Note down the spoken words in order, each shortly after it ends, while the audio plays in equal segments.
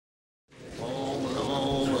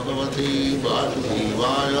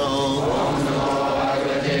Vasudevaya.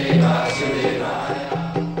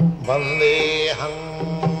 Vandeham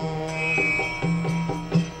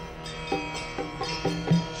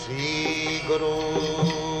Sri Guru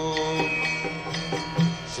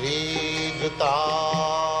Sri Juta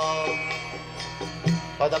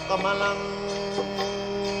Padakamalam.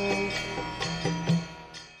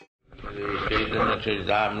 Chaitanya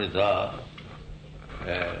Charitamrita,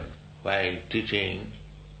 while teaching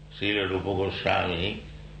Srila Rupa Goswami,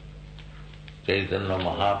 Chaitanya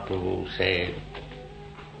Mahaprabhu said,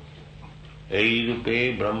 "Ei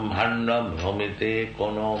rupe brahmanda bhramite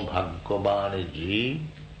kono bhagyavan jeev,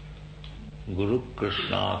 Guru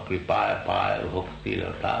Krishna kripaya paya bhakti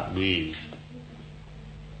lata bij."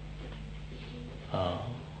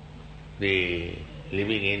 The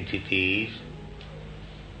living entities,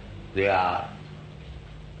 they are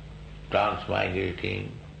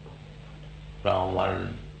transmigrating from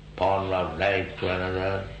one form of life to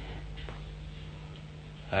another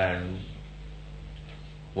and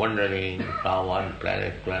wandering from one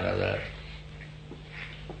planet to another.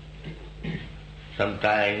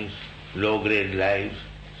 Sometimes low-grade life,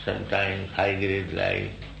 sometimes high-grade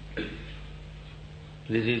life.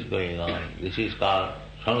 This is going on. This is called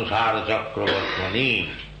Samsara Chakravartmani.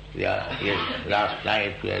 Yes, last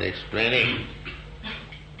night we are explaining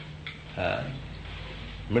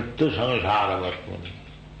Mrityu Samsara Vartmani.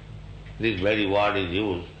 This very word is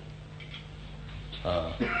used.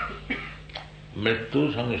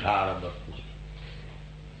 Mrityu Samsara Vartmani.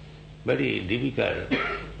 Very difficult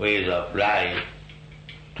ways of life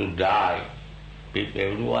to die.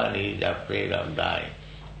 Everyone is afraid of dying.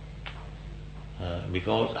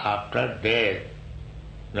 Because after death,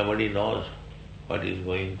 nobody knows what is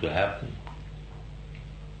going to happen.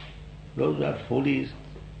 Those are foolish.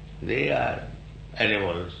 They are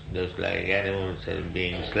animals, just like animals are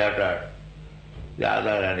being slaughtered. The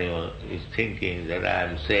other animal is thinking that I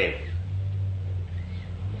am safe.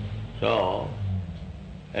 So,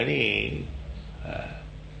 any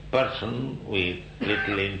person with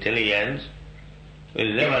little intelligence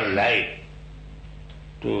will never like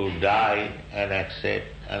to die and accept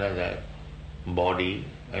another body,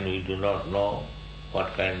 and we do not know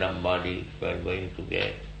what kind of body we are going to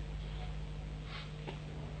get.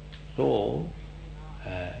 So,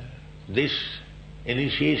 this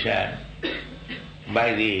initiation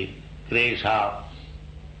by the grace of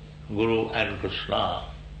Guru and Krishna,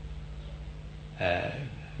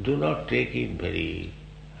 do not take it very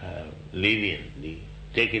leniently,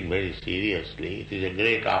 take it very seriously. It is a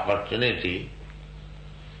great opportunity.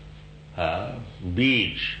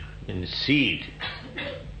 Bij means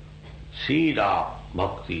seed of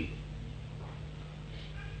bhakti.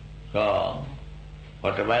 So,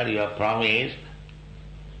 whatever you have promised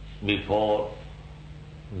before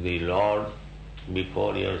the Lord,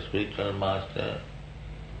 before your spiritual master,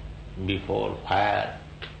 before fire,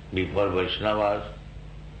 before Vaishnavas,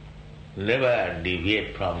 never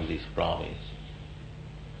deviate from this promise.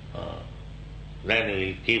 Then you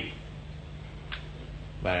will keep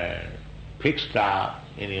fixed up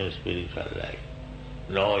in your spiritual life.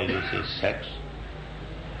 No illicit sex,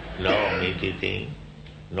 no meat eating,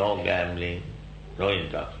 no gambling, no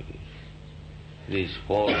intoxication. These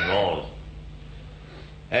 4 no's.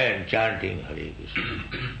 And chanting Hare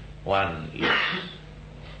Krishna. 1 yes.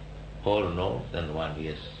 4 no's and 1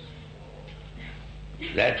 yes.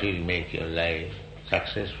 That will make your life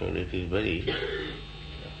successful. It is very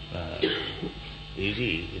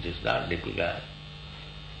easy. It is not difficult.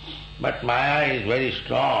 But Maya is very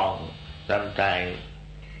strong. Sometimes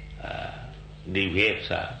deviates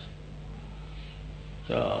us.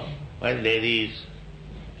 So when there is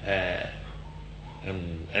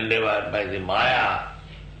endeavor by the Maya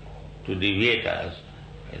to deviate us,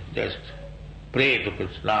 just pray to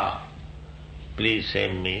Krishna, please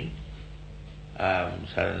save me, I am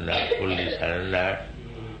surrendered, fully surrendered,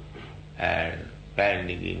 and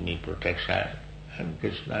kindly give me protection, and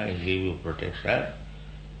Krishna will give you protection.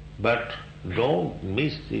 But don't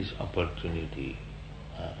miss this opportunity.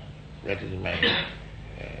 That is my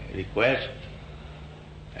request.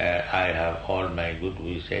 I have all my good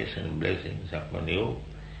wishes and blessings upon you.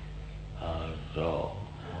 So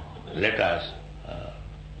let us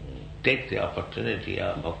take the opportunity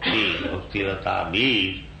of bhakti, bhakti rata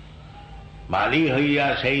bij. Mali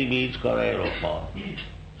hoiya sai bij kare ropan.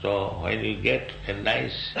 So when you get a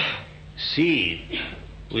nice seed,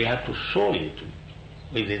 we have to sow it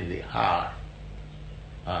within the heart.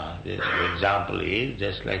 The example is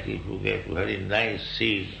just like if you get very nice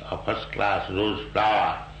seed of first class rose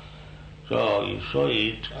flower, so you sow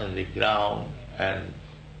it on the ground and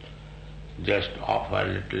just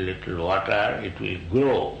offer little water, it will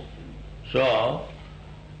grow. So,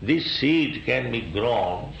 this seed can be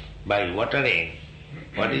grown by watering.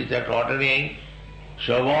 What is that watering?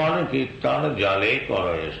 Shravana Kirtana Jale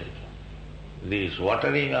Karayasita. This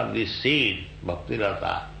watering of this seed, Bhakti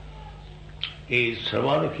Rata, is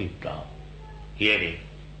Shravana Kirtana, hearing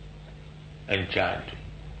and chanting.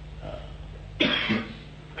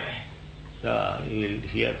 So you will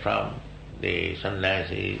hear from the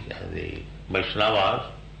sannyasis and the Vaishnavas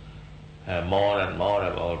more and more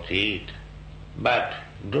about it. But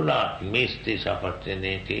do not miss this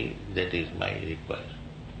opportunity, that is my request.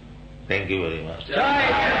 Thank you very much.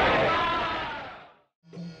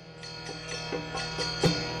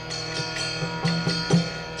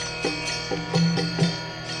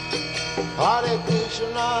 Hare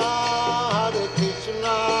Krishna,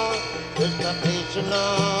 Krishna Krishna,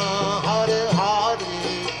 Hare Hare,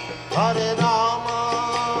 Hare Rama,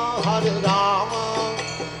 Hare Rama.